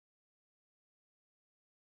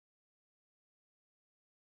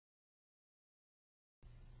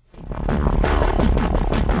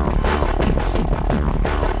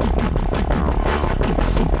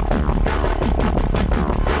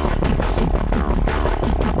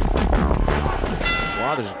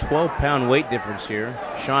Wow, there's a 12-pound weight difference here.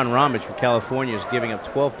 Shawn Ramage from California is giving up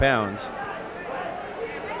 12 pounds.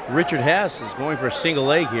 Richard Hess is going for a single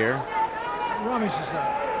leg here. Ramage is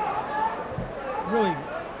a really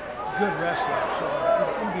good wrestler, so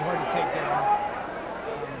it's going to be hard to take down.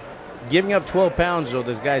 Giving up 12 pounds, though,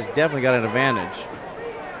 this guy's definitely got an advantage.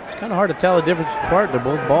 It's kind of hard to tell the difference apart. They're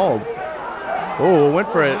both bald. Oh,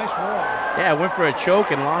 went for it. Nice roll. Yeah, went for a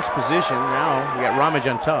choke and lost position. Now we got Ramage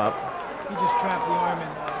on top. He just trapped the arm in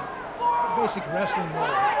basic wrestling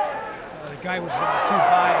mode. The guy was too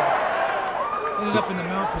high. Ended up in the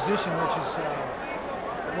mount position, which is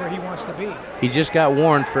where he wants to be. He just got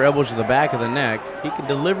warned for elbows to the back of the neck. He can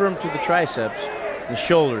deliver them to the triceps and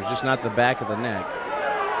shoulders, just not the back of the neck.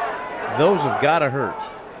 Those have got to hurt.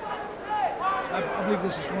 I believe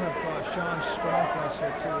this is one of Shawn's strong points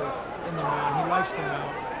here, too, in the mount. He likes the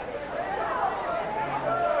mount.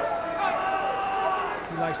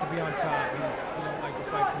 He likes to be on top. He don't like to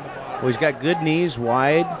fight from the bottom. Well, he's got good knees,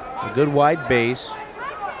 wide, a good wide base.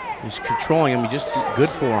 He's controlling him. He just good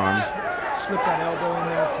forearm. Slip that elbow in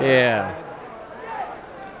there, too. Yeah.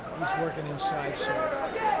 He's working inside, so.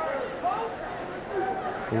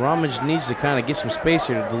 Ramage needs to kind of get some space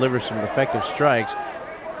here to deliver some effective strikes.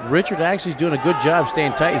 Richard actually is doing a good job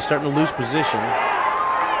staying tight. He's starting to lose position.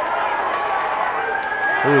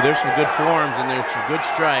 Ooh, there's some good forearms and there's some good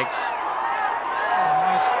strikes.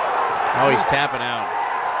 Oh, he's tapping out.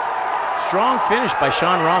 Strong finish by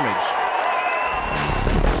Shawn Ramage.